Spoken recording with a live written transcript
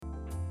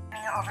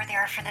over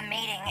there for the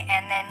meeting,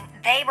 and then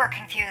they were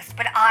confused,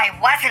 but I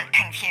wasn't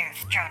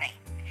confused, Johnny,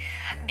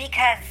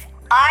 because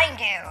I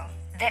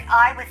knew that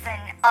I was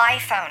in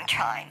iPhone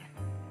time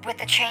with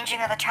the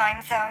changing of the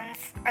time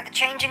zones, or the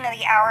changing of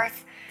the hours,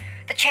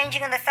 the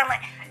changing of the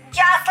sunlight.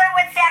 Jocelyn,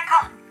 what's that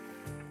called?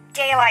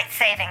 Daylight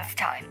savings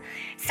time.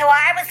 So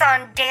I was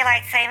on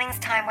daylight savings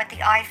time with the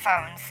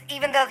iPhones,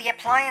 even though the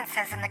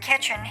appliances in the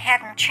kitchen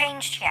hadn't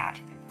changed yet.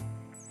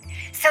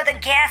 So the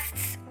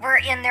guests were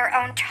in their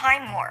own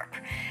time warp.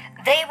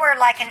 They were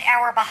like an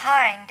hour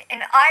behind,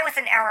 and I was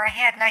an hour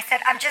ahead, and I said,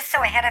 I'm just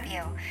so ahead of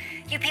you.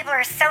 You people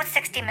are so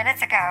 60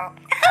 minutes ago.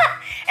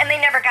 And they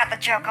never got the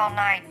joke all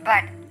night,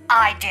 but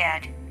I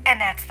did,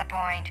 and that's the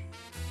point.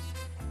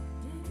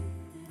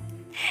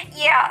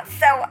 Yeah,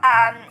 so,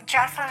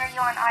 Jocelyn, are you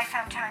on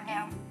iPhone time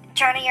now?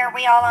 Johnny, are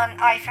we all on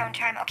iPhone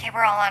time? Okay,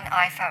 we're all on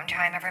iPhone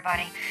time,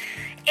 everybody.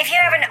 If you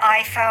have an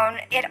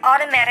iPhone, it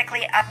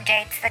automatically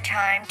updates the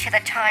time to the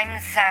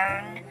time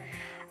zone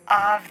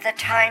of the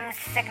time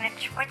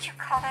signature. What'd you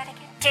call that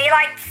again?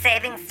 Daylight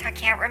savings. I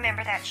can't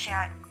remember that shit.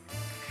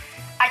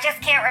 I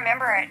just can't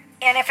remember it.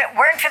 And if it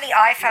weren't for the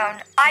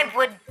iPhone, I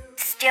would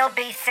still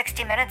be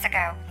 60 minutes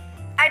ago.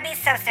 I'd be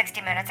so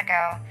 60 minutes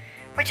ago.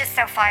 Which is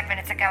so 5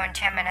 minutes ago and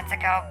 10 minutes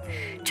ago,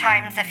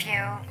 times a few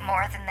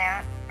more than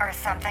that, or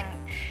something,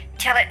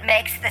 till it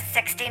makes the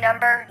 60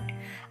 number,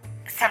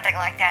 something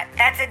like that.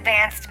 That's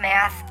advanced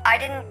math. I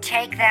didn't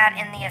take that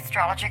in the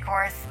astrology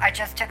course. I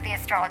just took the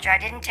astrology. I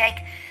didn't take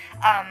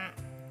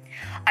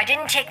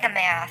the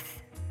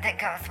math that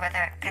goes with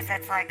it, because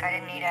it's like I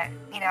didn't need it.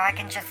 You know, I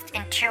can just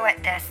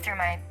intuit this through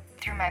my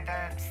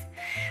boobs.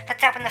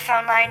 Let's open the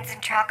phone lines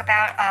and talk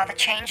about the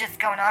changes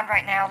going on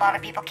right now. A lot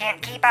of people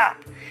can't keep up.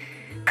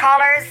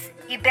 Callers,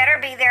 you better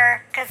be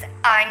there, because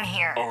I'm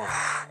here.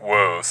 Oh,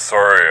 whoa,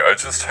 sorry. I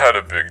just had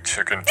a big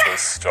chicken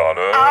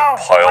tostada wow.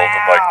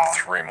 like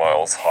 3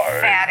 miles high.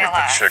 Fabulous.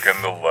 With the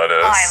chicken, the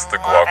lettuce, the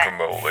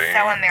guacamole,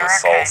 So the American.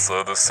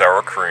 salsa, the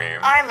sour cream.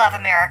 I love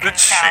American the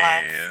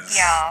salads. cheese,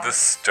 Yeah. the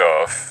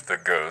stuff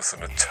that goes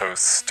in a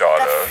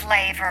tostada. The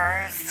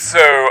flavors. So,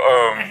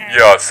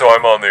 yeah, so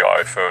I'm on the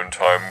iPhone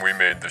time. We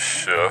made the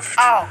shift.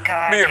 Oh,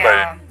 good. Me and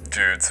yeah. my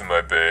dudes and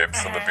my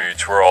babes on the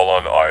beach, we're all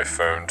on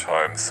iPhone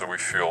time, so we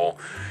feel,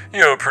 you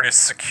know, pretty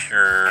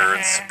secure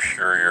and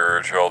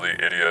superior to all the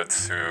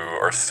idiots who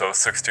are so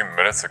 60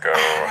 minutes ago.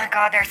 Oh my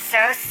god, they're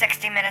so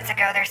 60 minutes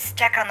ago. They're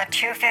stuck on the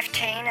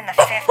 215 and the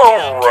 15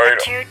 right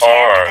to the 210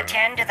 on. to the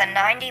 10 to the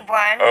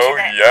 91 Oh,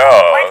 to the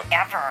yeah.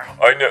 whatever.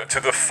 I know, to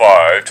the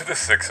 5, to the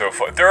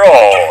 605. They're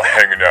all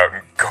hanging out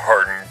in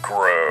Garden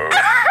Grove.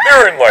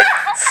 They're in, like,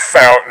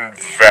 Fountain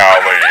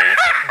Valley,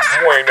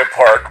 Buena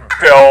Park,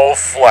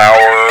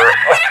 Bellflower.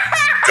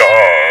 Duh.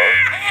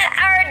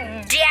 Or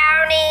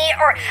Downey,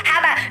 or how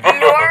about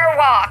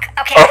Norwalk?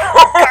 Okay,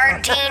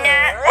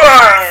 Gardena,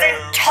 Carson,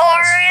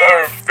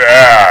 Torrance. So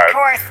bad. Of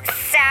course,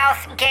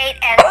 Southgate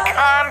and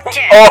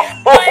Compton.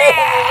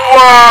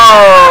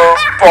 Whoa,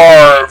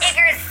 barf. If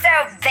you're so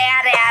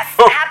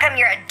badass, how come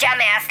you're a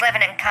dumbass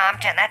living in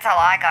Compton? That's all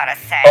I gotta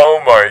say.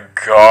 Oh my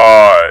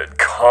god,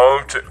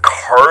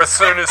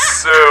 Carson is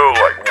so,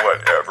 like,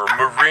 whatever.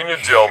 Marina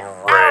Del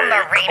Rey,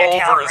 Marina Del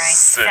Culver Rey,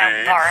 so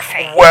City,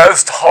 barfy.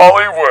 West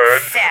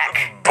Hollywood,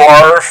 Sick.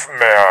 barf,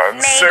 man.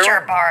 Major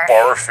so barf.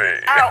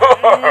 barfy.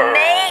 Oh,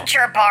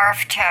 major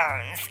barf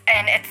tones.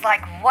 And it's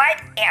like,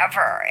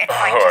 whatever. It's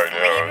like, Oh, just I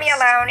know, leave me it's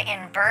alone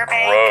in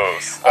Burbank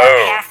gross. or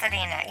Oh,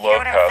 Pasadena. You know love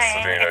what I'm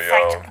Pasadena, saying? It's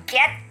yeah. like,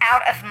 get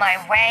out of my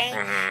way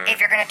if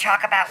you're going to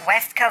talk about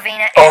West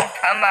Covina and Oh.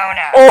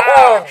 Pomona.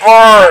 Oh,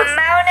 barf.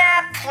 Pomona,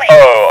 please.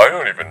 Oh, I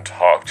don't even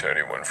talk to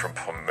anyone from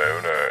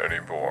Pomona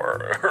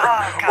anymore.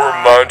 Oh, or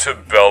God.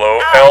 Montebello,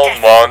 Oh, El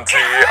just-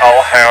 Monte,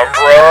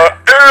 Alhambra.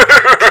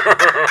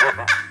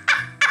 Ew.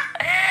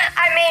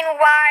 I mean,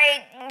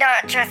 why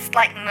not just,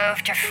 like,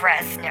 move to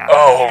Fresno?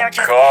 Oh, you know,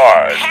 just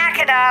God. pack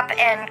it up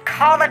and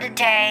call it a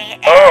day.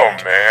 And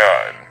Oh,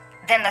 man.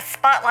 then the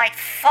spotlight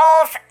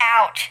falls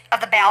out of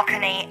the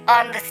balcony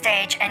on the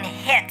stage and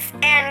hits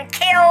and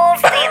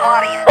kills the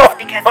audience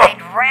because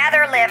they'd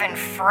rather live in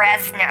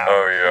Fresno,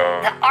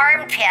 Oh, yeah. the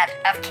armpit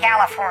of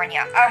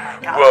California. Oh my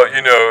God. Well,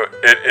 you know,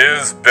 it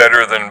is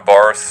better than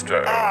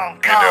Barstow. Oh, You know,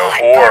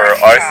 God, or I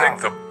Barstow.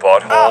 think the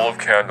butthole of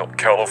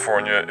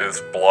California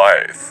is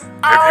Blythe.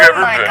 Have Oh, you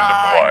ever my been God.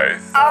 to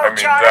Blythe? Oh, I mean,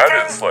 Jonathan.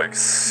 that is like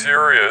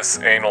serious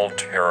anal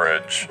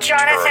terrage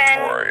Jonathan,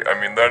 territory. I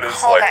mean, that is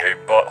hold like it.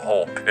 a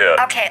butthole pit.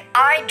 Okay,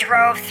 I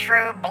drove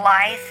through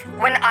Blythe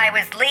when I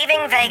was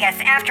leaving Vegas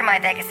after my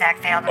Vegas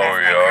act failed. And Oh, I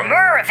was yeah? playing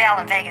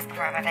Ravel in Vegas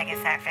before my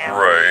Vegas act failed.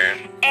 Right.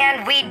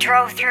 And we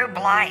drove through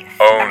Blythe.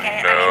 Oh,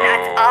 okay,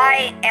 no.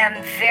 I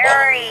am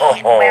very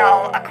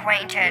well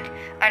acquainted,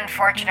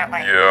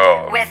 unfortunately,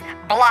 Yeah. with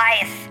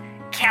Blythe,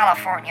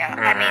 California.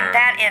 I mean,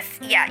 that is,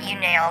 yeah, you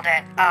nailed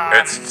it.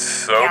 It's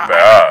so yeah,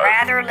 bad. I would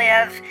rather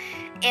live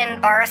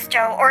in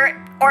Barstow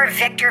or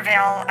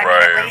Victorville. I mean,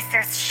 Right. at least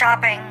there's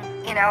shopping,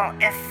 you know,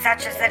 as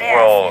such as it is.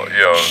 Well,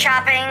 yeah.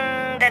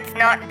 Shopping that's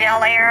not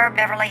Bel Air,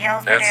 Beverly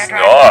Hills, It's Rodeo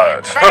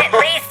Drive. not. But at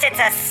least it's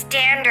a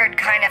standard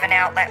kind of an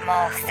outlet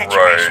mall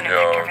situation in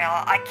yeah.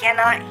 Victorville. I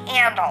cannot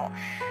handle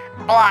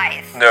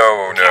Blythe.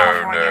 No.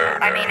 California.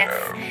 I mean,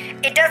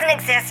 it doesn't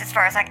exist as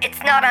far as like, it's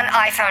not on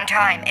iPhone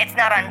time. It's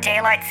not on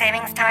daylight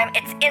savings time.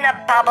 It's in a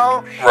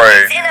bubble.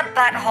 Right. It's in a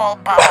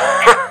butthole bubble.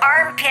 An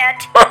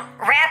armpit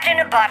wrapped in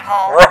a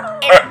butthole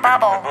in a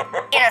bubble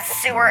in a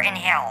sewer in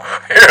hell.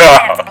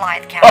 Yeah. That's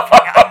Blythe,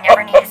 California. I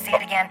never need to see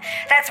it again.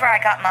 That's where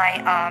I got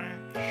my,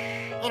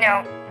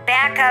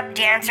 backup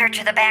dancer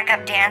to the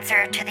backup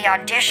dancer to the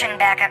audition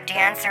backup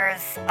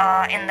dancers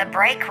in the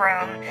break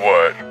room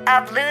What?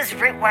 of Lou's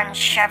Route 1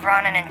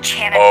 Chevron and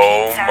Enchanted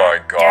Oh Pizza. my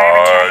Did I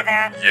ever tell you God.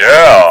 that?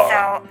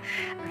 Yeah. So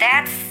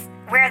that's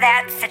where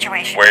that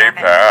situation Way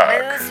happened.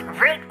 back. Lou's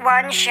Route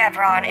 1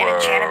 Chevron and Whoa.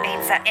 Enchanted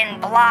Pizza in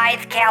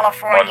Blythe, On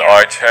California.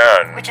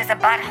 I-10. Which is a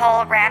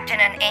butthole wrapped in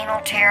an anal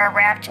tear,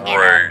 wrapped in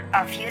Right.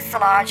 a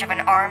fuselage of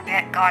an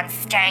armpit gone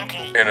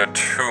stanky. In a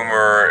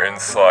tumor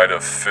inside a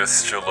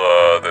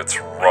fistula that's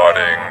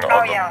rotting Oh,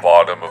 on the yeah.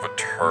 bottom of a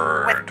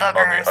turd. With On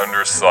boogers. the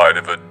underside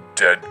of a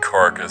dead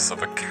carcass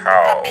of a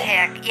cow. A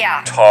pig,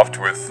 yeah. Topped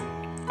with,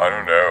 I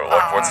don't know,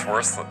 like what's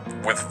worse,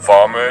 with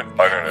vomit?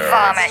 I don't know.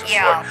 Vomit, It's just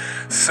yeah. like-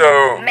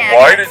 so, Maggots.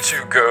 why did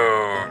you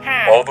go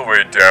all the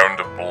way down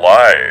to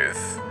Blythe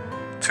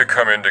to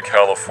come into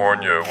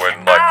California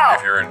when, like, Oh.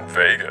 if you're in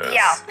Vegas,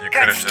 Yeah, you good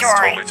could have just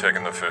story. totally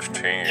taken the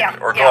 15 Yeah,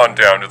 or yeah. gone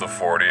down to the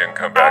 40 and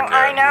come back in.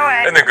 I know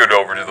it. And then go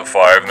over to the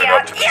 5 and then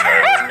up to the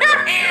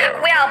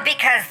 10. Well,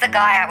 because the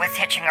guy I was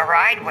hitching a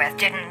ride with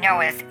didn't know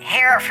his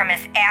hair from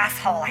his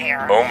asshole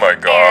hair. Oh my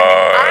And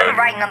I'm God.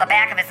 riding on the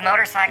back of his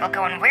motorcycle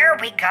going, where are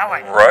we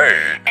going?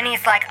 Right. And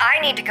he's like, I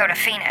need to go to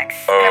Phoenix.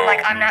 And I'm Oh.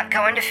 like, I'm not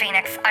going to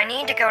Phoenix. I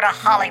need to go to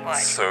Hollywood.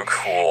 So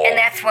cool. And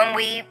that's when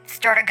we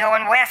started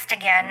going west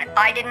again.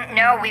 I didn't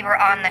know we were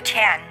on the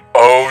 10.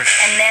 Oh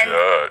And then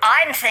shit.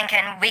 I'm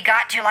thinking we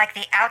got to like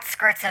the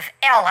outskirts of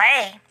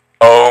LA.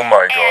 Oh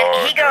my God.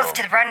 And he goes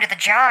no. to run to the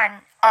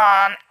John.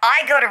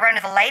 I go to run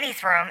to the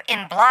ladies' room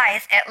in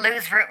Blythe at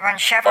Lou's Route 1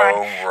 Chevron.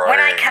 Oh, When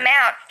I right. come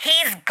out,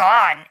 he's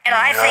gone. And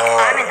I think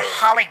I'm in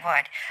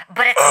Hollywood.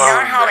 But it's Oh,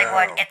 not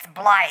Hollywood, no. it's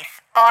Blythe.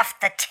 Off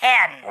the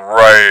 10.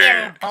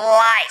 Right. In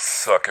Blythe.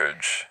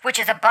 Suckage. Which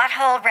is a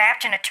butthole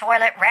wrapped in a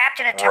toilet,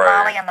 wrapped in a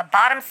tamale Right. on the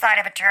bottom side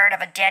of a turd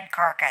of a dead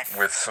carcass.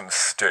 With some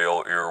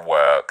stale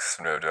earwax,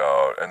 no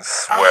doubt, and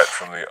sweat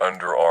from the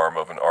underarm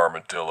of an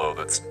armadillo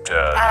that's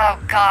dead. Oh,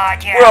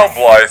 God, yes. Well,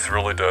 Blythe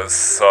really does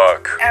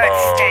suck. Oh,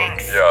 it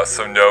stinks. Yeah,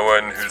 so no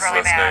one who's really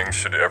listening bad.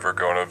 should ever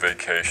go on a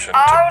vacation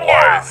Oh, to no,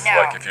 Blythe. no.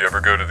 Like, if you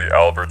ever go to the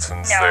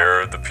Albertsons No.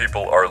 there, the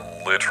people are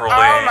literally...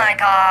 Oh, my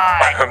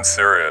God. I'm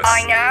serious.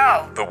 I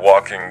know. The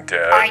Walking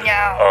Dead. I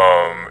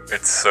know.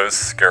 It's so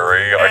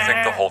scary. I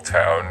think the whole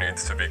town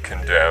needs to be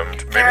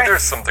condemned. Maybe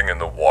there's something in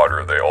the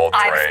water they all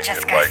I was drank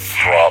just and gonna like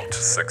say. dropped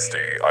 60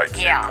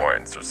 IQ Yeah.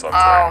 points or something.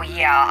 Oh,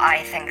 yeah,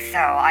 I think so.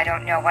 I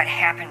don't know what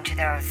happened to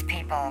those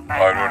people,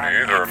 but I don't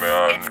either,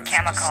 man. It's It's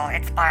chemical, just-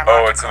 it's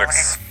biological. it's an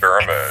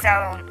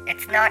experiment.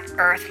 It's not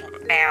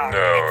earthbound.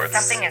 No, it's-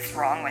 something is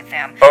wrong with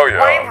them. Oh, yeah.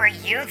 Why were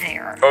you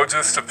there? Oh,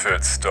 just a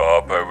pit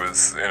stop. I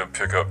was in a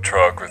pickup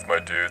truck with my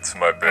dudes and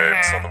my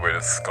babes on the way to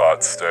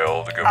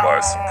Scottsdale to go buy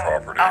some Oh.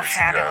 properties Oh, again.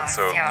 fabulous,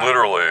 So yeah.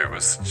 literally, it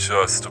was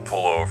just to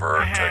pull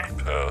over and take a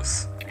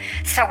piss.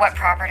 So what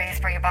properties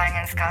were you buying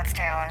in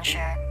Scottsdale and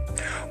shit?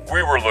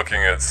 We were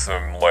looking at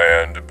some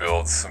land to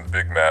build some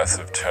big,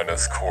 massive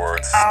tennis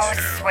courts Oh,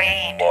 to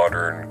sweet.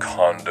 modern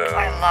condos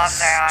I love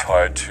that.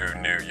 tied to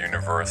new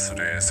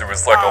universities. It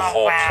was like a Oh,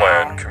 whole wow.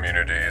 planned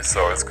community,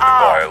 so I was going to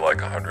Oh. buy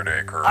like 100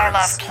 acres. I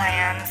love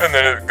plans. And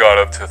then it got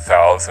up to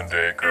 1,000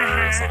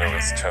 acres, and it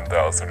was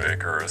 10,000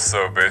 acres.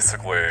 So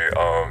basically,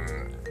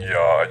 yeah,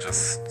 I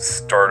just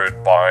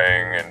started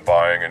buying and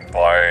buying and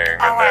buying,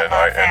 and Oh, I then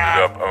love ended that.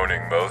 up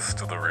owning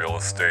most of the real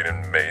estate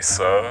in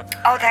Mesa,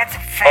 Oh, that's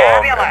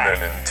fabulous.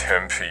 and then in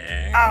Tempe.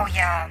 Oh,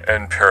 yeah.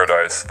 And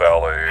Paradise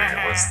Valley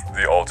was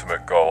the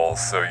ultimate goal.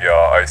 So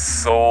yeah, I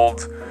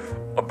sold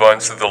a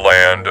bunch of the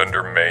land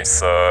under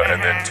Mesa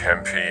and then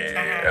Tempe,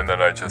 and then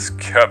I just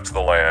kept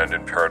the land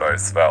in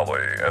Paradise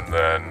Valley, and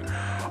then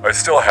I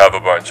still have a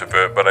bunch of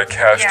it, but I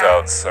cashed Yeah.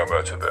 out so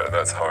much of it.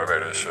 That's how I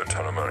made a shit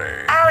ton of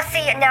money. Oh,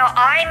 see, now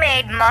I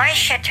made my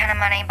shit ton of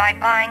money by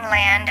buying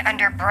land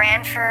under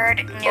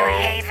Brantford, New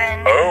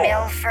Haven, Oh.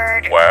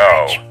 Milford,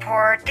 Wow.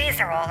 Bridgeport.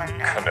 These are all in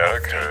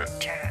Connecticut.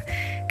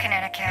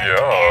 Connecticut.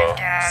 Yeah,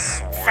 And,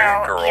 sweet so,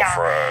 yeah.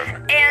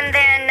 girlfriend. And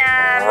then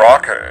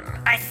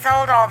Rockin'. I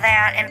sold all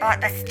that and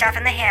bought the stuff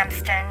in the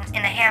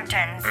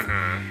Hamptons.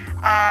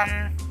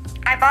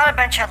 I bought a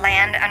bunch of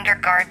land under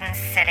Garden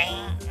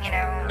City,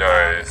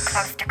 Nice.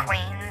 close to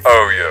Queens.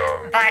 Oh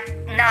yeah.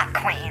 But not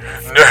Queens.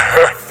 No.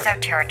 It's so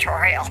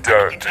territorial.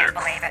 Don't you do can't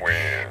believe it.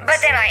 Queens. But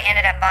then I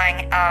ended up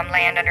buying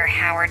land under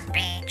Howard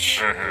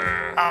Beach,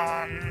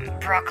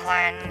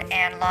 Brooklyn,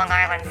 and Long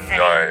Island City.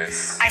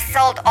 Nice. I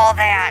sold all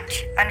that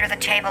under the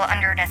table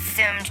under an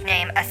assumed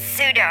name, a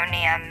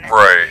pseudonym,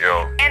 Right,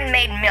 yeah. and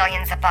made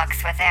millions of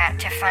bucks with that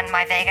to fund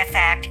my Vegas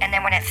act. And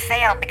then when it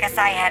failed, because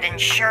I had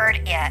insured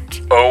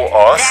it, Oh,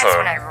 that's awesome.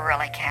 when I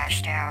really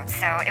cashed out.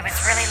 So it was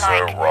really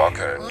So like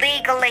rockin'.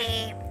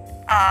 legally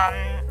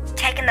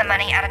taking the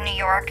money out of New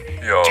York,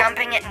 Yeah.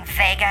 dumping it in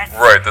Vegas.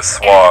 Right, the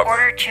swap. In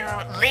order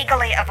to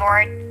legally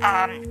avoid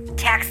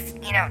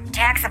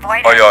tax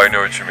avoidance. Oh, yeah, I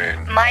know what you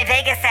mean. My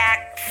Vegas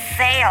act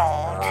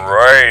failed.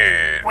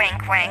 Right.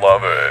 Wink, wink.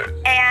 Love it.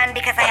 And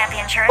because I had the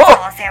insurance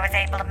policy, I was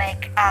able to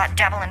make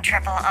double and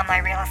triple on my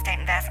real estate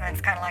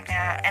investments, kind of like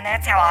that. And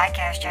that's how I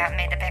cashed out and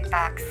made the big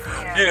bucks.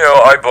 You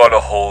know, I bought a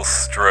whole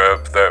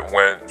strip that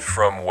went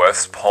from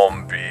West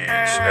Palm Beach,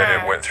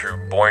 and it went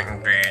through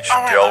Boynton Beach, Oh,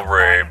 I love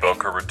Delray,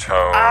 Boca Raton,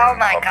 Oh,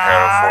 my Pompano,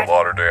 God. Fort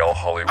Lauderdale,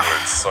 Hollywood,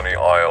 Sunny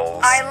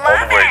Isles, I all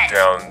love the way it.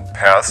 down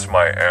past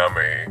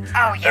Miami,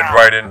 Oh, yeah. and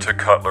right into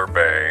Cutler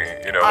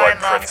Bay, you know, I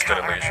like love Princeton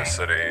and Cutler Leisure Bay.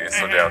 City,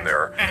 so down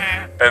there.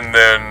 And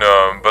then,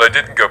 but I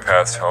didn't go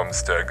past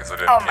Homestead because I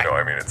didn't, Oh, my- you know,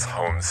 I mean, it's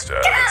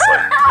Homestead. It's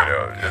like, you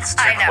know, it's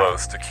too I know.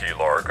 close to Key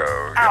Largo,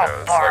 you Oh, know,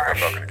 it's like I'm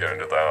barf. not going to get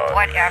into that.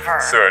 Whatever.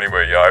 So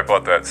anyway, yeah, I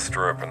bought that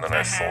strip and then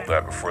I sold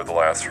that before the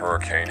last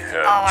hurricane hit.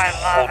 Oh, I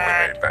love totally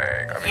it. made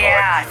bank. I mean,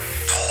 Yes.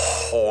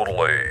 like,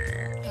 totally.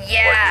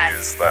 Yes. Like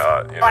use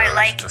that, you know, Or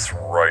like just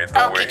right the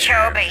way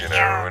Okeechobee, you know,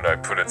 yeah. and I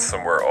put it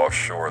somewhere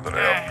offshore that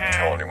I don't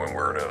tell anyone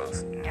where it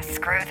is. Yeah,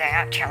 screw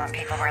that, telling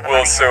people where the Well,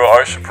 money so is.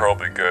 I should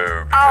probably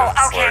go Oh,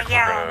 because okay, like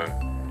yeah. we're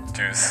gonna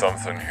do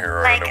something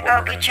here. Like I don't know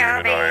what we're gonna do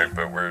Okeechobee. tonight,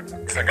 but we're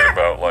thinking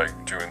about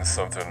like doing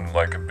something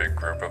like a big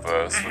group of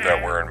us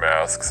without wearing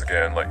masks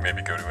again. Like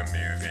maybe go to a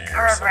movie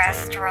Or or a something.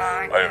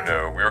 restaurant. I don't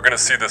know. We were gonna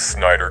see the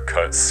Snyder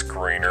Cut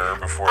screener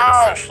before it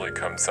Oh. officially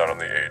comes out on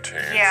the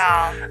 18th.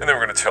 Yeah. And then we're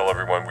gonna tell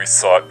everyone we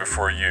saw it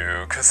before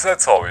you, cause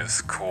that's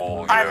always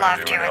cool. You I know, love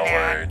to do in doing LA.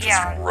 that, Just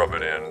yeah. rub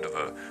it into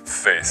the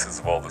faces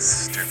of all the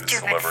stupid Stupid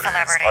celebrities.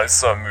 celebrities. I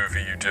saw a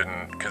movie you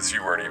didn't, cause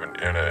you weren't even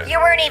in it. You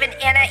weren't even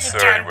in it, you So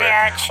dumb anyway,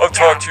 bitch. I'll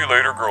talk Yeah. to you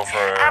later,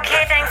 girlfriend.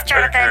 Okay, thanks,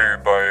 Jonathan.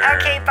 Okay, bye.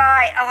 Okay,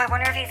 bye. Oh, I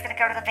wonder if he's gonna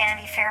go to the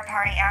Vanity Fair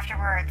party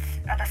afterwards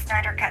of the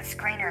Snyder Cut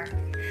screener.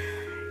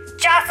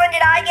 Jocelyn,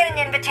 did I get an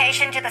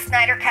invitation to the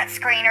Snyder Cut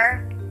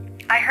screener?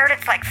 I heard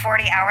it's like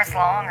 40 hours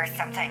long or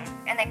something,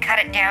 and they cut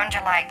it down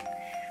to like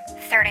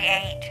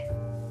 38.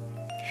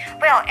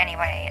 Well,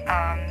 anyway,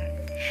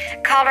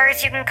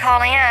 callers, you can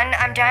call in.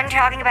 I'm done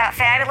talking about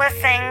fabulous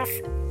things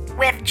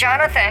with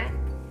Jonathan.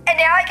 And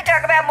now I can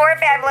talk about more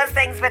fabulous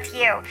things with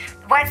you.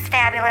 What's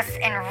fabulous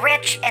and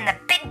rich in the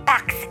big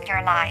bucks in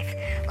your life?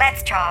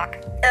 Let's talk.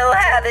 Oh,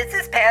 hi, this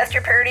is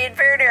Pastor Purdy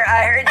Inverter.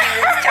 I heard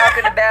you was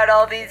talking about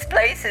all these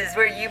places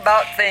where you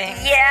bought things.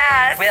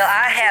 Yes. Well,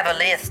 I have a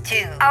list,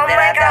 too. Oh, that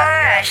my I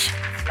bought. gosh.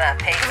 My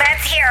paper.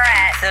 Let's hear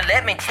it. So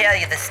let me tell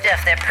you the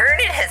stuff that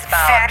Purdy has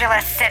bought.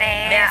 Fabulous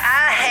cities. Now,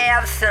 I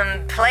have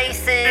some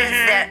places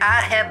that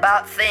I have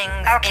bought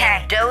things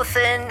Okay. in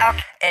Dothan,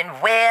 Okay.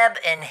 and Webb,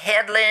 and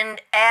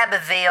Headland,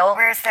 Abbeville,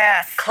 Where's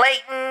this?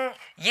 Clayton,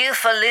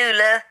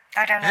 Eufaula,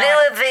 I don't know.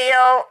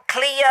 Louisville,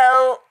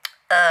 Clio,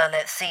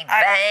 let's see,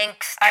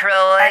 Banks, I Troy,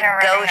 don't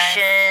recognize.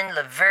 Goshen,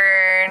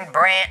 Laverne,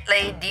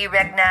 Brantley. Do you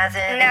recognize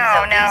any of these?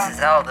 No, Oh, no. These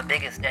is all the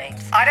biggest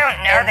names. I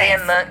don't know And then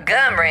these.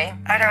 Montgomery,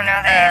 I don't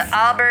know these.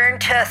 Auburn,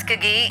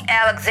 Tuskegee,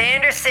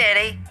 Alexander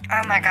City,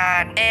 Oh my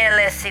God. and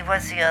let's see,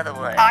 what's the other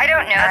one? I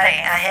don't know I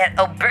these.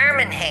 had,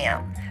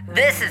 Birmingham.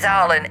 This is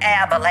all in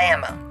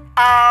Alabama.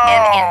 Oh.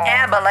 And in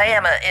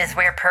Alabama is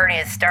where Purdy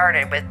had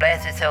started with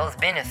Blessed Souls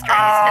Ministries.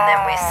 And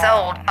then we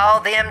sold all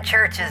them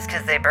churches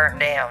because they burnt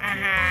down.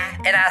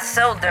 And I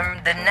sold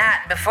them the night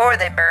before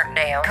they burnt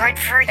down. Good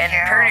for And you.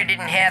 Purdy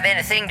didn't have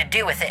anything to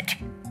do with it.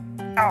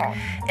 Oh.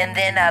 And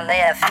then I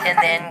left and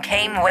then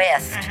came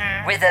west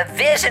with a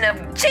vision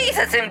of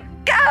Jesus and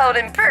God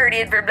and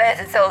Purdy and for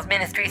Blessed Souls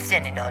Ministries.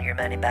 Sending all your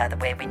money, by the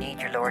way. We need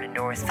your Lord and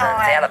Doris funds.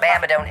 I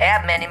Alabama don't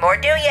have them anymore.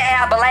 Do you,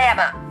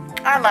 Alabama?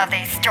 I love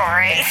these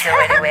stories. So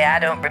anyway, I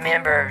don't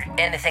remember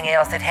anything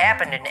else that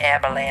happened in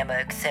Alabama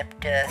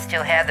except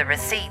still have the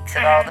receipts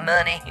of all the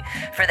money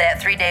for that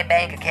 3-day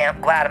bank account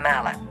in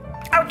Guatemala.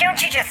 Oh, don't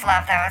you just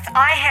love those?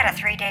 I had a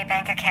 3-day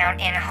bank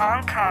account in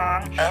Hong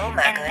Kong. Oh,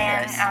 my and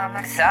goodness. then,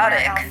 let's see where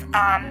Exotic.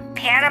 else.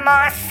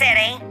 Panama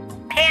City.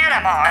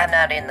 Panama. I'm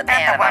not in the Not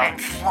the one Panama. in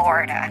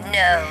Florida.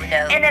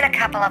 No. And then a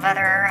couple of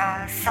other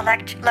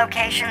select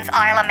locations.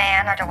 Isle of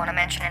Man, I don't want to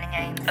mention any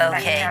names.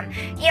 Okay.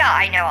 But, yeah,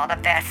 I know all the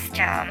best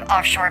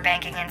offshore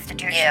banking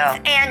institutions Yeah.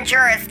 and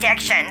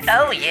jurisdictions.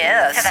 Oh,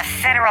 yes. So the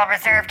Federal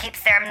Reserve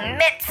keeps their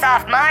mitts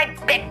off my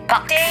big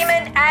bucks.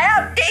 Demon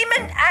out,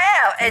 demon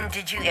out. And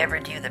did you ever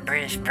do the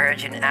British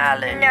Virgin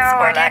Islands? No,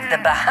 or I like the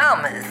didn't.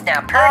 Bahamas?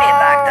 Now, Purdy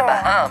liked the Oh.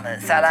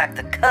 Bahamas. I like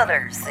the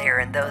colors there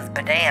in those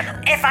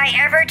bananas. If I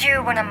ever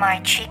do one of my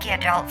cheeky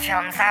adult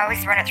films, I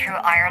always run it through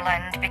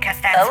Ireland because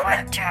that's Oh, what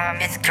it's Tom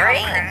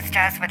green. Cruise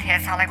does with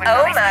his Hollywood Oh,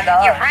 movies. my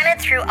gosh. You run it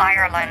through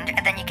Ireland,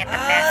 and then you get the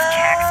best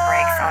tax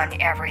breaks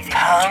on everything. I'm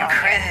Tom telling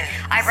you. Cruise.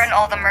 I run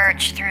all the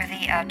merch through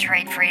the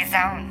trade-free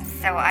zones,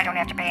 so I don't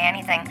have to pay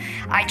anything.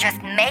 I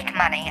just make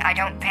money. I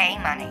don't pay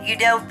money. You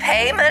don't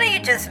pay money, you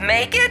just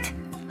make it?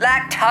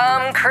 Like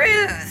Tom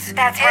Cruise.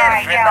 That's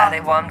right, yeah.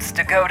 Everybody wants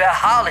to go to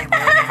Hollywood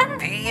and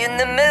be in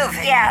the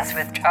movies Yes.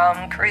 with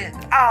Tom Cruise.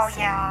 Oh,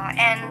 yeah,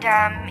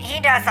 and he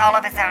does all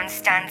of his own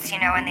stunts,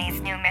 in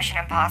these new Mission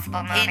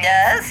Impossible movies. He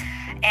does?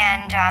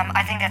 And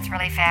I think that's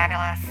really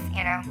fabulous,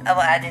 you know. Oh,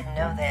 I didn't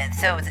know that.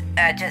 So,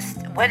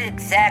 what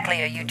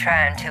exactly are you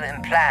trying to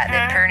imply?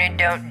 That Pernod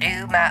don't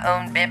do my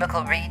own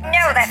biblical readings? No,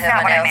 and that's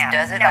not someone what I else meant.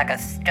 does it, No. like a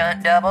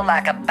stunt double,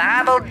 like a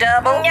Bible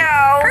double?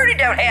 No. Pernod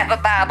don't have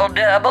a Bible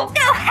double.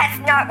 No, that's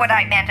not what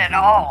I meant at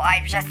all.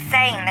 I'm just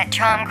saying that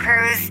Tom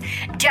Cruise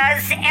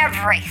does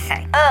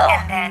everything. Oh.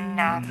 And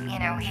then, you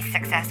know, he's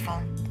successful.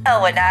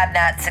 Oh, and I'm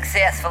not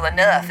successful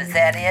enough, is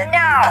that it?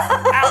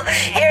 No. Oh,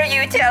 Here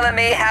you telling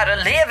me how to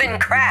live in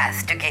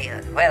Christ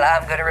again. Well,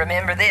 I'm going to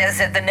remember this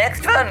at the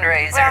next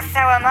fundraiser. well, so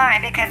am I,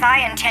 because I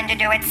intend to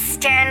do it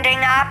standing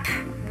up.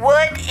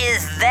 What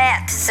is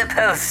that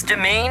supposed to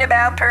mean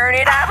about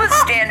Pernod? I was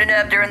standing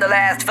up during the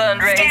last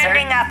fundraiser.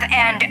 Standing up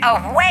and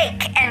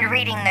awake and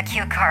reading the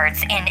cue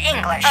cards in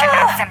English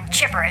about some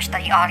gibberish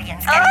the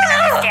audience can't even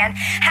understand.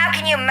 How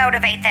can you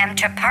motivate them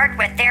to part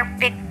with their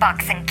big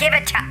bucks and give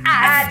it to us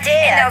I did.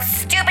 in those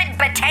stupid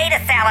potato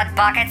salad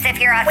buckets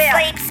if you're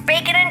asleep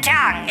speaking in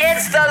tongues?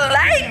 It's the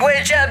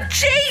language of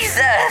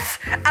Jesus!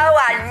 Oh,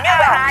 I knew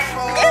it! I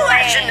knew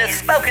I shouldn't have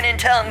please. spoken in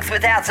tongues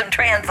without some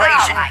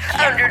translation I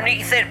can't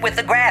underneath it with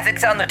the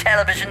graphics on the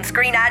television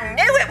screen. I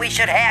knew it! We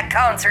should have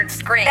concert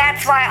screens.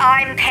 That's why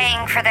I'm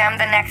paying for them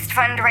the next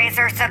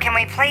fundraiser, so can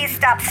we please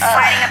stop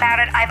fighting about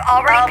it? I've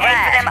already all paid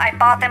for right. them, I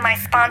bought them, I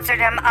sponsored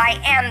them,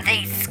 I am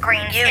these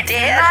screens. You it's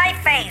did? my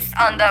face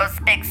on those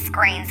big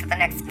screens at the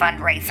next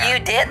fundraiser. You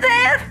did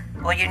that?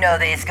 Well, you know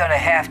they's gonna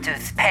have to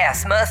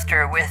pass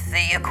muster with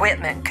the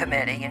equipment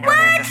committee. You know,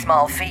 there's a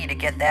small fee to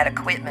get that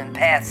equipment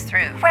passed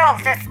through. Well,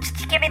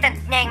 just give me the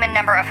name and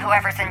number of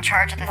whoever's in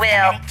charge of this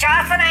Well- committee.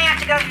 Jocelyn, I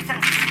have to go through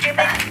some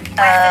stupid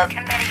lesson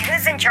committee.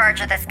 Who's in charge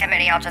of this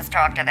committee? I'll just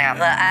talk to them.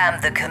 Well, I'm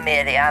the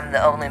committee. I'm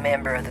the only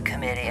member of the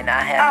committee, and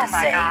I have Oh, to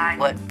my say God.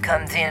 what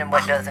comes in and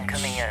what doesn't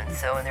come in.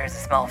 So, and there's a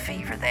small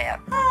fee for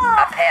that.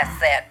 I passed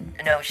that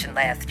notion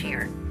last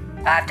year.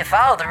 I have to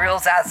follow the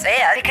rules I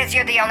set. Because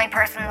you're the only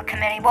person in the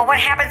committee. Well, what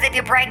happens if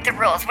you break the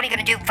rules? What are you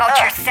going to do? Vote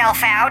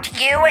yourself out?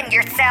 You and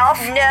yourself?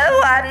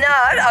 No, I'm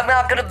not. I'm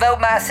not going to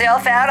vote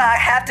myself out. I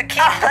have to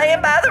keep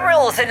playing by the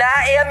rules, and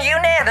I am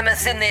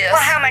unanimous in this.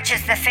 Well, how much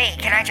is the fee?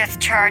 Can I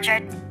just charge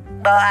it?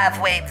 Well, I've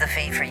waived the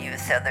fee for you,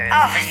 so there's,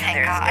 Oh, for you, thank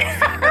there's God.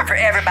 no fee. But for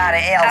everybody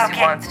else Okay.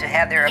 who wants to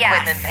have their Yes.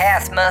 equipment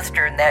pass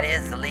muster, and that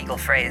is the legal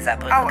phrase I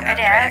put Oh, in the it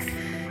contract. is?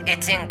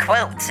 It's in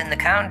quotes in the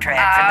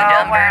contract from the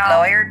Oh, Dumbird wow.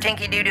 lawyer,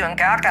 Tinky Doo Doo and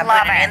Cock. I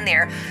Love put it it. in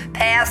there.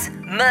 Pass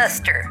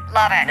muster.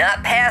 Love it.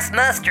 Not pass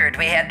mustard.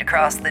 We had to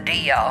cross the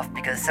D off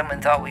because someone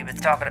thought we was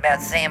talking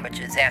about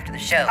sandwiches after the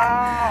show.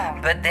 Oh.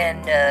 But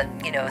then,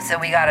 you know, so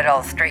we got it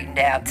all straightened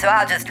out. So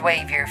I'll just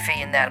waive your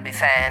fee and that'll be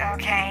fine.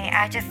 Okay,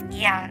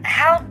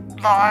 how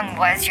long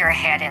was your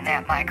head in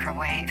that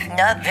microwave?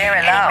 Not very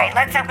Anyway, long.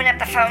 let's open up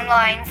the phone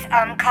lines.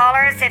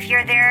 Callers, if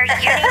you're there, you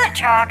need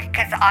to talk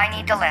because I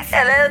need to listen.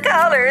 Hello,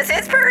 callers.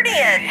 It's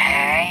Pernod.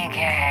 Hi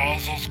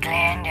guys, it's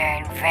Glenda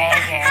in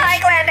Vegas. Hi,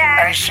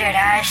 Glenda. Or should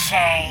I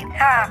say,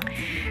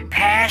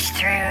 passed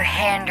through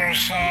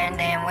Henderson,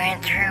 then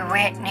went through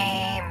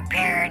Whitney and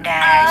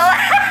Paradise,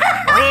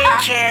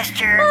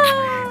 Winchester,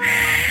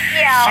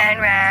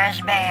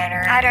 Sunrise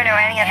Banner. I don't know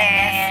any of this.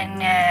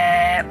 And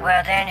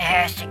then it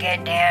has to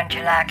get down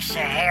to like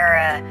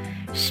Sahara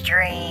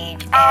Street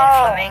and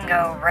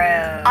Flamingo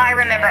Road. I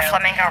remember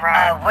Flamingo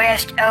Road.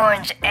 West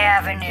Owens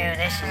Avenue.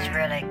 This is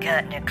really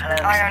cutting it close.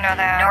 I don't know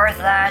that. North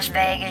Las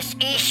Vegas,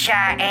 East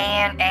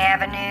Cheyenne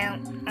Avenue.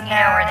 You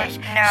know where this?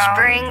 No.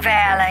 Spring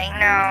Valley.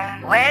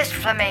 No. West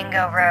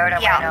Flamingo Road. I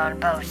went on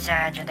both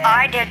sides of that.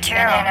 I did too.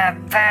 And then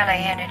I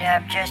finally ended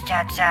up just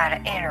outside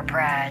of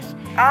Enterprise.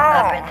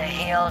 Up in the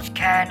hills,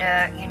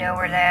 kinda. You know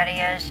where that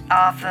is?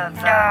 Off of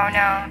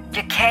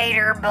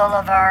Decatur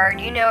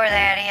Boulevard. You know where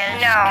that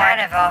is? No.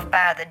 Kind of off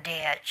by the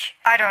ditch.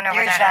 I don't know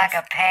where that is. There's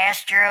like a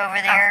pasture over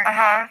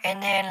there.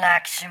 And then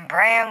like some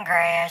brown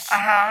grass.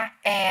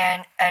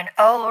 And an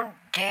old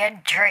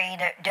dead tree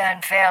that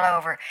done fell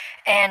over,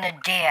 and a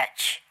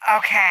ditch.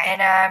 Okay.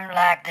 And I'm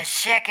like the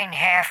second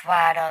half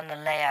wide on the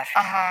left,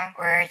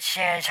 where it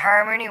says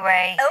Harmony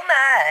Way. Oh,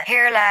 my.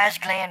 Here lies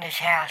Glenda's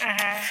house.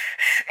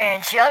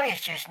 And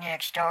Sylvia's just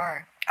next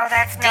door. Oh,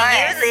 that's Do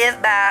you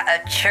live by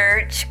a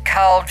church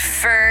called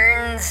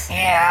Ferns?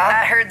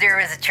 Yeah. I heard there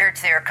was a church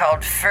there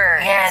called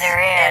Ferns. Yeah, there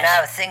is. And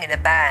I was thinking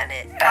of buying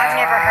it. I've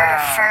never heard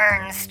of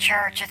Ferns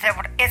Church. Is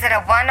it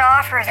a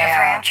one-off or is it a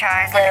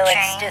franchise? No, like a it's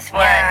chain? just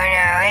one.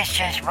 No, it's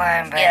just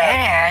one, but Yeah.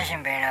 it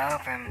hasn't been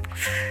open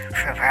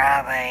for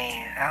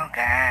probably,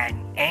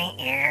 8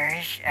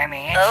 years. I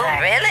mean, it's Oh,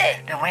 like really?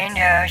 the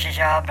windows is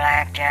all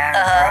blacked out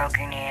and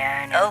broken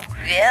in. Oh,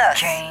 yes.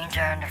 Chains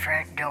on the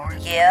front door.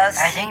 Yes.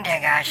 I think they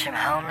got some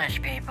homeless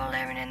people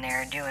living in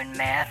there doing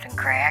meth and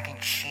crack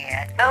and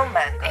shit. Oh,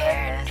 my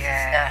And goodness.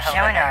 It's not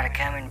someone holding ought up. to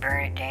come and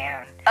burn it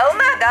down. Oh,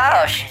 my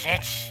gosh.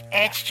 'Cause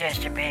it's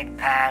just a big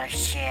pile of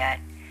shit.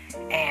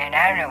 and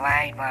I don't know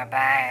why you'd want to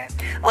buy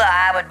it. Well,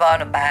 I would want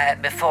to buy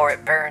it before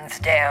it burns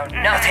down.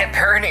 Not that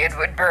Bernard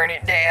would burn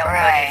it down,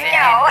 but if it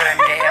No. did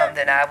burn down,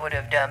 then I would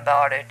have done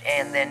bought it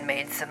and then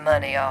made some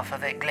money off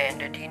of it,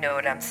 Glenda. Do you know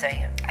what I'm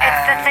saying?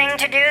 It's the thing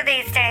to do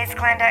these days,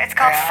 Glenda. It's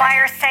called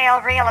fire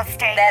sale real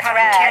estate. That's pun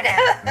right.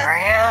 intended.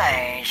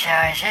 Really? So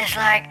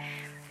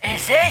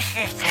is this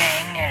the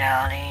thing that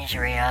all these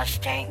real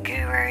estate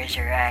gurus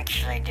are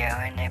actually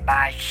doing? They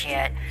buy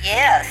shit,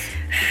 Yes.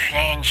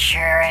 they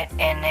insure it,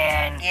 and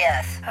then,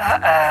 Yes.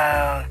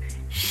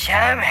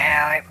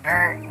 somehow it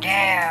burnt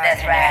down. That's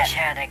and right. That's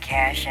how they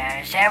cash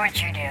out. Is that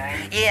what you're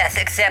doing? Yes,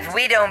 except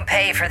we don't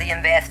pay for the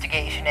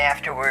investigation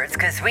afterwards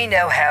because we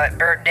know how it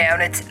burnt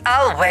down. It's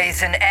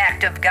always an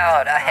act of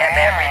God. I have Right.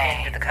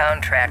 everything to the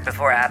contract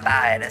before I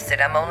buy it. I said,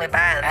 I'm only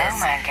buying this Oh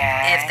my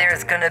God. if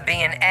there's going to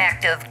be an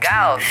act of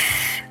God.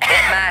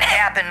 It might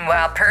happen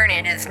while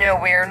Pernod is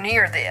nowhere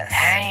near this.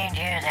 How do you do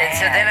that? And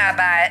so then I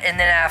buy it and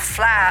then I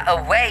fly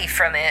away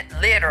from it,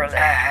 literally.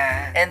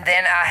 Uh-huh. And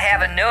then I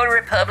have a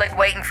notary public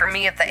waiting for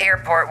me at the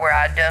airport where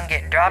I done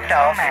get dropped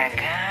Oh off. my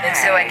God. And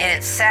so I get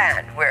it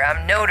signed where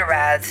I'm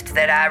notarized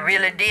that I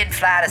really did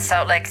fly to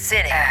Salt Lake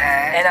City.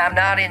 Uh-huh. And I'm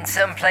not in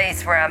some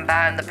place where I'm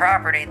buying the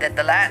property that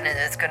the lightning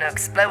is going to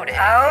explode in.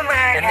 Oh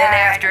my And God. then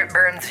after it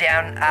burns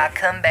down, I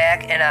come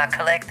back and I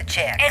collect the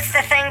check. It's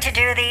the thing to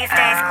do these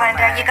days, Oh Glenda.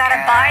 my You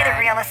gotta buy the God.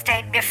 real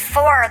estate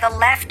before the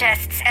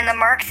leftists and the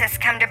Marxists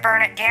come to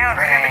burn it down.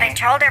 Remember, they Right.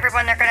 told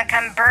everyone they're gonna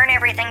come burn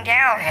everything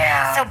down.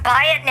 Yeah. So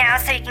buy it now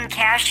so you can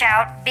cash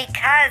out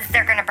because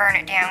they're gonna burn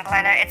it down,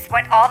 Glenda. It's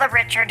what all the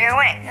rich are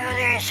doing. Well,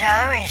 there's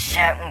always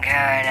something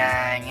going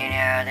on, you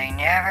know. They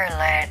never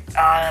let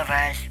all of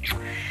us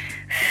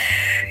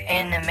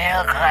in the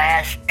middle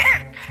class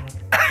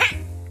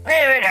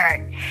live our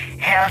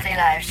healthy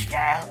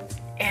lifestyle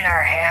in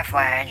our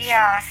half-wives.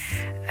 Yes.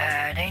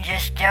 They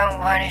just don't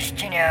want us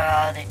to know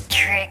all the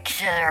tricks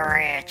of the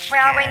rich.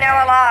 Well, we know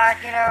a lot,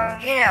 you know.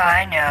 You know,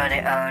 I know the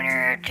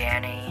owner of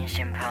Denny's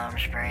in Palm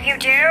Springs. You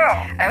do.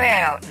 I mean,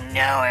 I don't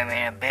know him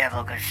in a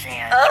biblical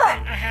sense, Oh.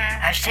 but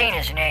I've seen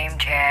his name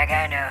tag.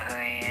 I know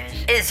who he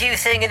is. Is you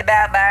thinking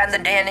about buying the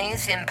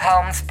Denny's in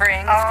Palm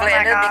Springs, Oh, my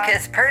Glenda? God.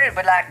 Because Pernod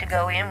would like to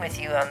go in with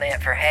you on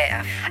that for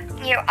half.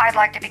 I'd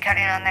like to be cut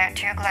in on that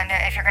too,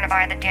 Glenda, if you're gonna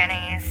buy the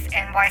Denny's.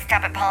 And why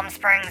stop at Palm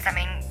Springs? I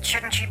mean,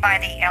 shouldn't you buy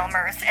the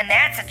Elmer's? And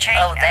that's a chain.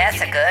 Oh, that's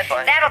You a good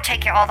one. That'll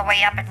take you all the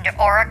way up into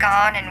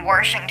Oregon and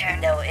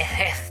Washington. No, it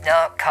is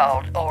not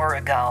called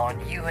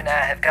Oregon. You and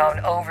I have gone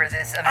over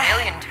this a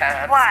million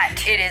times.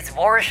 What? It is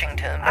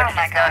Washington, but Oh,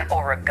 my it is not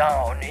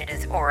Oregon. It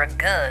is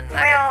Oregon.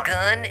 Like Well- a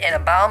gun and a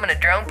bomb and a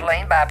drone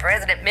plane by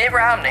President Mitt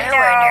Romney. No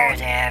wonder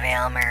they have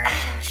Elmer's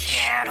in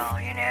Seattle,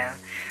 you know,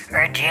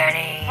 or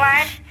Denny's.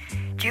 What?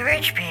 Do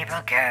rich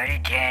people go to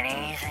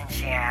Denny's in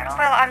Seattle?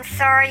 Well, I'm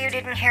sorry you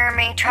didn't hear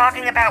me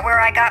talking about where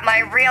I got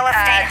my real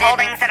estate didn't.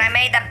 holdings that I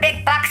made the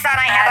big bucks on.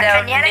 I have I a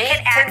don't Connecticut need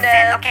to accent.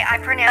 know. Okay, I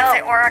pronounce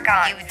it Oh,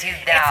 Oregon. you do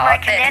It's not. my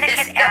That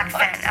Connecticut is not-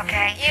 accent,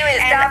 okay? You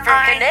is and not from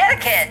I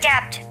Connecticut.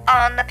 stepped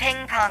on the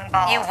ping pong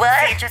ball. You what?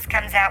 See, it just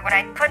comes out when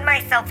I put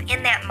myself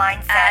in that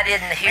mindset. I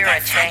didn't hear with a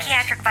that change.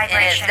 psychiatric It is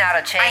vibration. not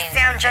a change. I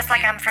sound just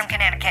like I'm from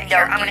Connecticut.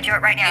 No, Here, I'm you- gonna do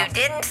it right now. You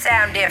didn't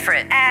sound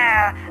different.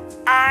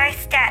 I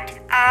stepped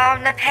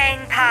on the ping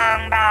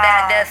pong ball.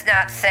 That does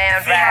not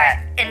sound See how right.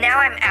 and now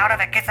I'm out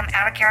of it because I'm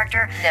out of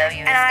character. No,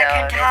 you and I can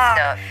don't. It's talk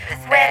not.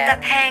 It's with bad.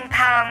 the ping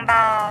pong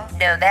ball.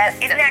 No, that's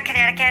Isn't that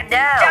Connecticut?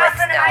 No,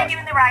 Jocelyn, it's am I not.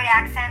 doing the right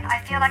accent? I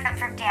feel like I'm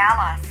from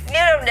Dallas.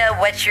 You don't know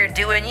what you're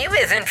doing. You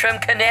isn't from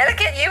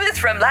Connecticut. You is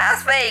from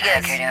Las I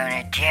Vegas. could own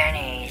a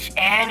Denny's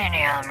and an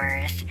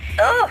Elmer's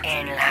Oh,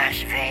 in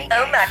Las Vegas.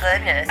 oh my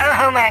goodness.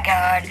 Oh my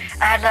God!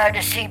 I'd love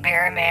to see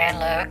Barry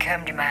Manilow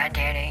come to my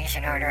Denny's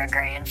and order a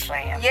Grand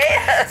Slam.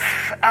 Yes.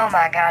 Oh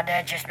my God,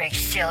 that just makes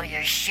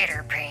Sylvia shit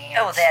her pants.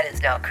 Oh, that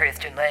is not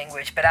Christian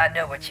language, but I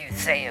know what you're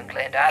saying,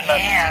 Glenda. I'd love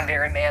to Yeah. see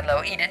Barry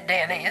Manilow eat at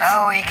Denny's.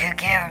 Oh, we could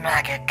give him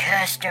like a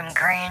custom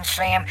Grand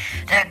Slam,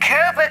 the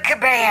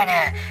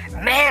Copacabana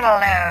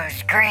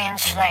Manilow's Grand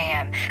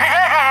Slam.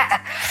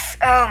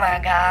 Oh my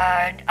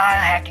God!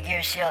 I'll have to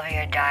give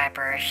Sylvia a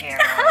diaper if she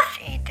ever wants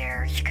to eat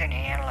there. She couldn't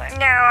handle it.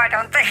 No, I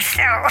don't think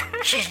so.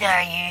 She's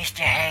not used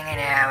to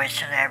hanging out with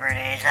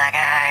celebrities like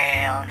I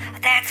am.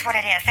 That's what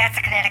it is. That's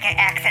a Connecticut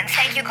accent.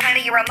 Thank you,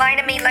 Glenda. You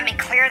reminded me. Let me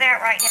clear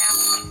that right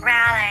now.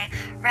 Raleigh,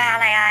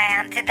 I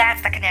am.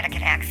 That's the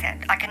Connecticut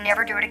accent. I can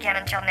never do it again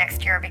until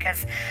next year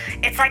because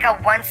it's like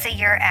a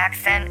once-a-year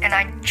accent, and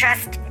I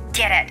just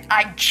did it.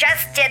 I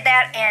just did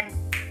that, and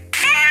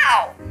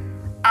ow!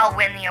 I'll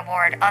win the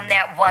award on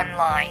that one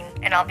line,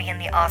 and I'll be in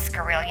the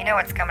Oscar reel. You know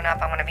what's coming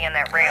up. I want to be in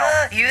that reel.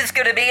 You's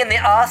gonna be in the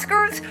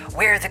Oscars?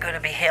 Where is it gonna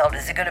be held?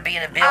 Is it gonna be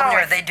in a building, Oh, or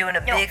are they doing a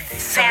no, big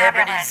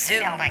celebrity fabulous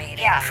Zoom building, meeting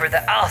yeah. for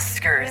the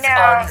Oscars No.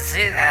 on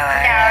Zoom? Oh,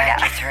 I'd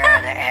like no. to throw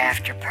the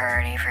after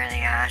party for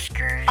the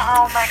Oscars.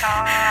 Oh my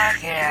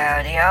God. You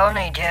know, the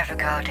only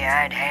difficulty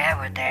I'd have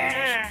with that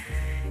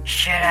is,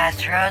 should I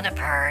throw the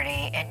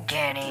party at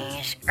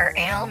Denny's or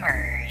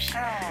Elmer's?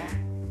 Oh.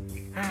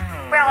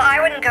 Well, I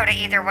wouldn't go to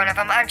either one of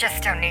them. I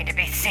just don't need to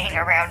be seen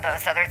around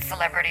those other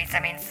celebrities. I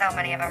mean, so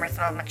many of them are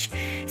so much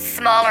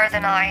smaller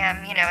than I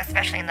am,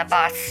 especially in the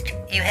bust.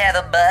 You have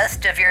a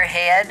bust of your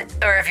head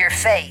or of your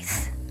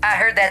face? I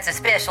heard that's a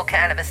special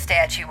kind of a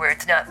statue where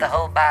it's not the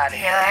whole body.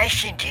 Yeah, I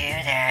should do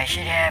that. I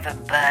should have a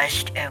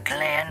bust of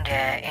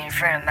Glenda in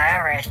front of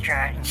my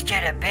restaurant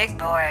instead of Big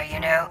Boy,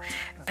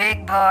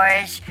 Big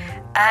boys,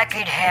 I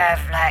could have,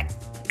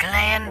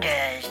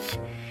 Glenda's.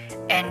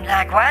 And,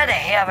 why the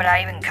hell would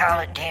I even call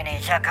it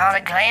Denny's? I'll call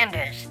it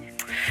Glenda's.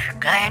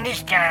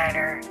 Glenda's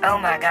Diner. Oh,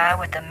 my God,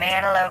 with the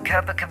Manilow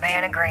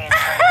Copacabana Grand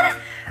Slam.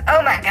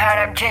 Oh, my God,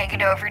 I'm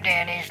taking over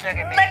Denny's. Look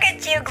at me. Look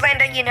at you,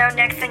 Glenda.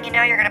 Next thing you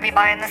know, you're going to be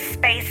buying the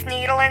Space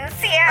Needle in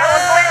Seattle.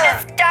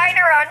 Glenda's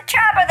Diner on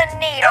top of the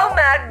needle. Oh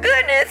my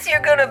goodness,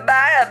 you're gonna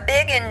buy a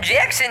big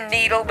injection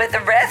needle with a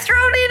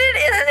restaurant in it?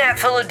 Isn't that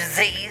full of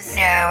disease?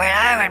 No, and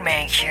I would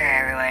make sure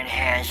everyone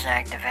has,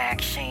 the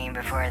vaccine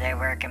before they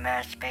work in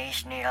my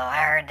Space Needle.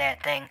 I heard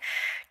that thing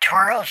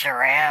twirls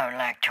around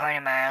 20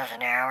 miles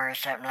an hour or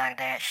something like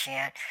that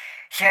shit.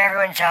 So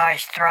everyone's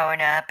always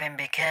throwing up, and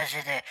because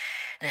of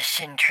the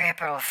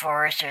centripetal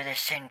force or the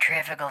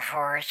centrifugal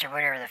force or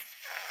whatever the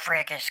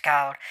frick it's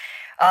called,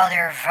 all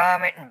their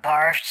vomit and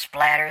barf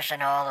splatters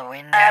in all the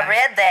windows. I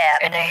read that.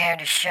 And they had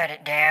to shut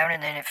it down,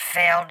 and then it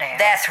fell down.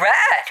 That's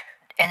right.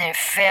 And then it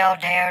fell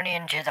down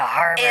into the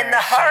harbor. In the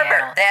of harbor,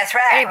 Seattle. that's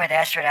right. Anyway,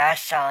 that's what I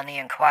saw in the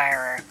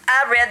Inquirer.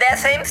 I read that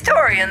same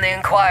story in the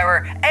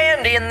Inquirer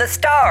and in the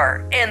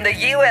Star. And the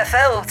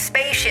UFO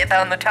spaceship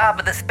on the top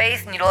of the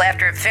Space Needle,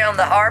 after it found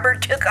the harbor,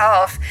 took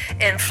off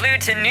and flew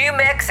to New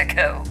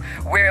Mexico,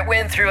 where it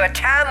went through a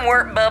time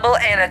warp bubble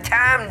and a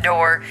time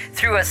door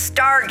through a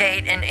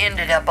Stargate and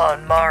ended up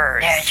on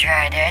Mars. That's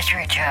right. That's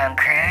where Tom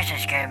Cruise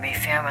is going to be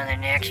filming the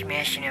next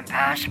Mission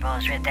Impossible,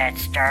 is with that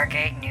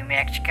Stargate in New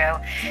Mexico.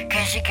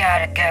 Because he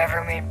got a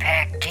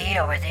government-packed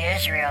deal with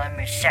Israel and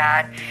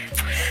Mossad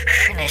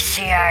and the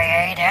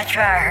CIA. That's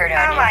what I heard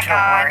on Oh my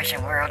InfoWars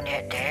and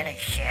WorldNet Daily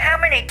shit. How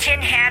many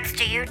tin hats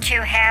do you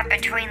two have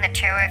between the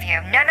two of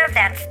you? None of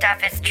that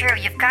stuff is true.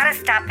 You've got to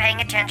stop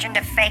paying attention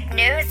to fake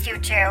news, you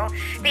two.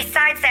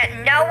 Besides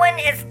that, no one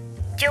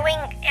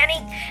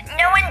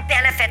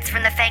benefits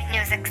from the fake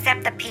news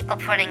except the people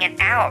putting it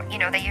out.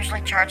 They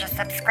usually charge a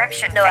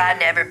subscription No, fee. I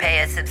never pay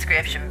a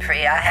subscription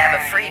fee. I have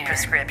a free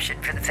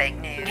prescription for the fake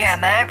news. Yeah,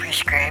 my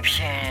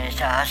prescription is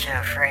also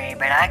free,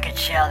 but I could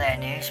sell that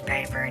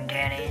newspaper in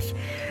Denny's.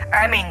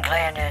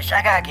 Glenda's.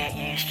 I gotta get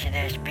used to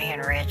this being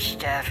rich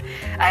stuff.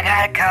 I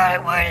gotta call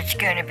it what it's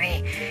gonna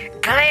be.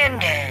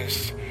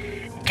 Glenda's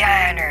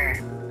Diner.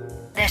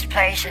 This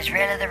place is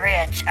rid of the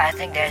rich. I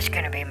think that's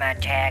gonna be my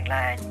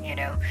tagline,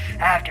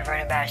 I have to run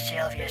it by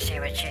Sylvia, see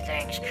what she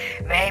thinks.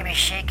 Maybe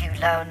she could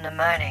loan the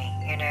money,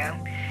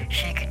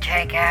 She could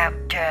take out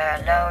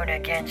a loan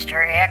against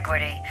her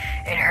equity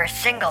in her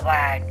single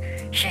wide.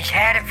 She's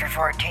had it for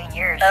 14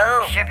 years.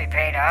 Oh. Should be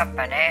paid off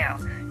by now.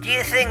 Do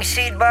you think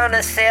she'd want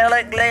to sell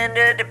it,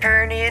 Glenda, to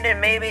Pernian,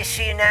 and maybe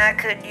she and I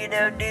could,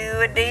 do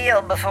a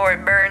deal before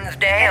it burns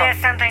down? It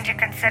is something to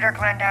consider,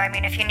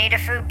 Glenda. If you need a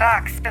few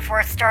bucks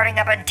before starting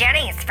up a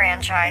Denny's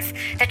franchise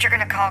that you're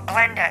going to call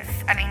Glenda's,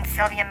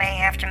 Sylvia may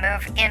have to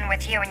move in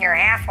with you in your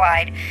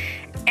half-wide,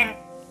 and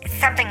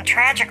something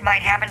tragic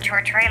might happen to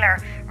her trailer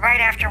right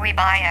after we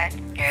buy it.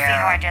 Yeah. See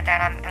how I did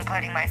that? I'm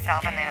including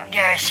myself in that.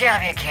 Yeah,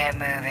 Sylvia can't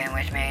move in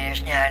with me.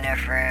 There's not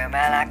enough room.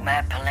 I like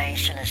my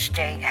palatial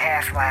estate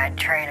half-wide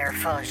trailer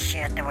full of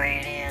shit the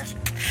way it is.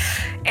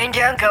 And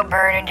don't go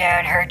burning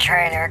down her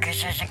trailer,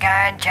 'cause there's a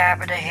guy on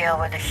top of the hill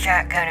with a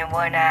shotgun in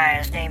one eye.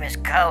 His name is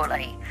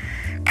Coley.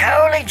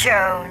 Coley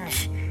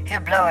Jones. He'll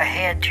blow a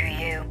head through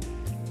you.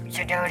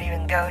 So don't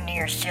even go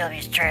near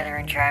Sylvia's trailer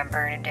and try and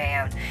burn it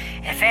down.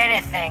 If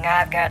anything,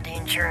 I've got the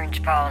insurance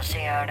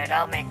policy on it.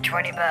 I'll make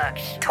 $20.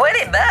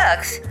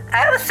 $20?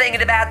 I was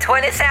thinking about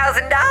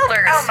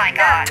 $20,000. Oh my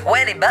God.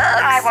 $20?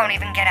 I won't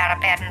even get out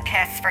of bed and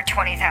piss for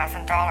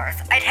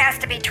 $20,000. It has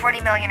to be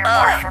 $20 million or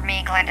more for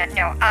me, Glenda.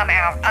 No, I'm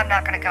out. I'm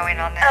not going to go in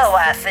on this. Oh,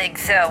 I think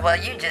so. Well,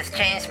 you just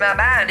changed my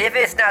mind. If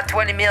it's not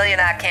 $20 million,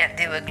 I can't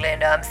do it,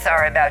 Glenda. I'm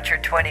sorry about your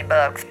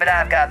 $20, but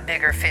I've got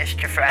bigger fish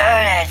to Oh, fry.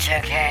 that's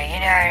okay.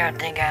 I don't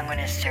think I'm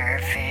gonna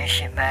serve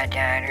fish at my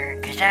diner,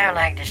 'cause I don't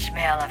like the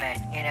smell of it,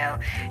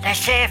 They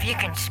say if you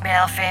can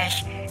smell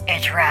fish,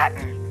 it's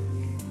rotten.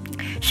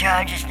 So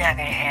I'm just not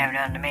gonna have it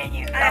on the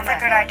menu. That's a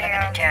good idea. Look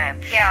at the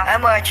time. Yeah.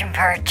 I'm watching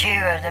part 2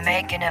 of the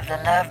making of the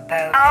Love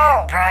Boat,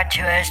 Oh. brought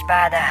to us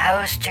by the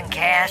host and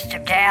cast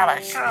of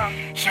Dallas. Oh.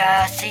 So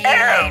I'll see you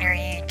Oh. later,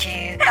 you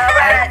two. All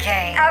right.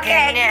 Okay.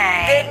 Okay. Good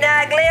night. Good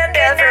night, Glenda.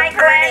 Good night,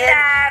 from Pernian.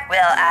 Glenda.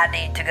 Well, I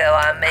need to go.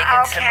 I'm making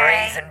some Okay.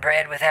 raisin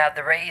bread without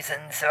the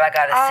raisins, so I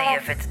gotta see Oh.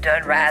 if it's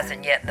done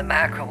rising yet in the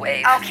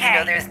microwave.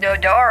 Okay. There's no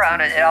door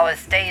on it. It always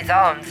stays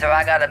on, so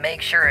I gotta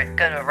make sure it's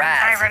gonna rise.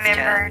 I It's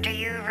remember. done. Do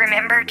you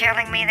remember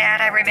telling me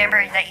that? I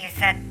remember that you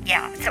said,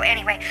 yeah. So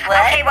anyway, What?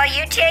 okay, well,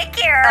 you take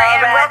care, All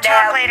and right, we'll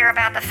talk now. later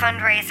about the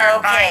fundraiser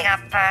and Okay. buying up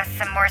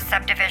some more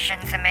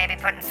subdivisions and maybe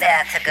putting some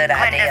That's a good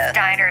Glenda's idea.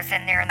 diners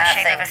in there in the I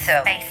shape of think a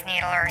so. space Space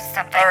Needle or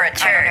something. Or a I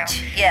don't know.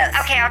 church. Yes.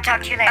 Okay, I'll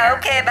talk to you later.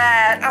 Okay,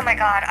 bye. Oh my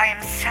god, I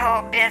am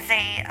so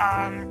busy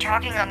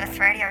talking on this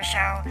radio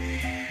show,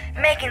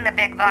 making the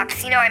big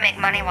bucks. You know I make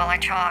money while I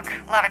talk.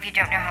 A lot of you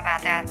don't know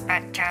about that,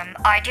 but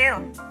I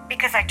do,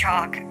 because I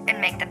talk and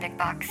make the big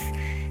bucks.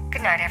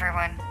 Good night,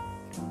 everyone.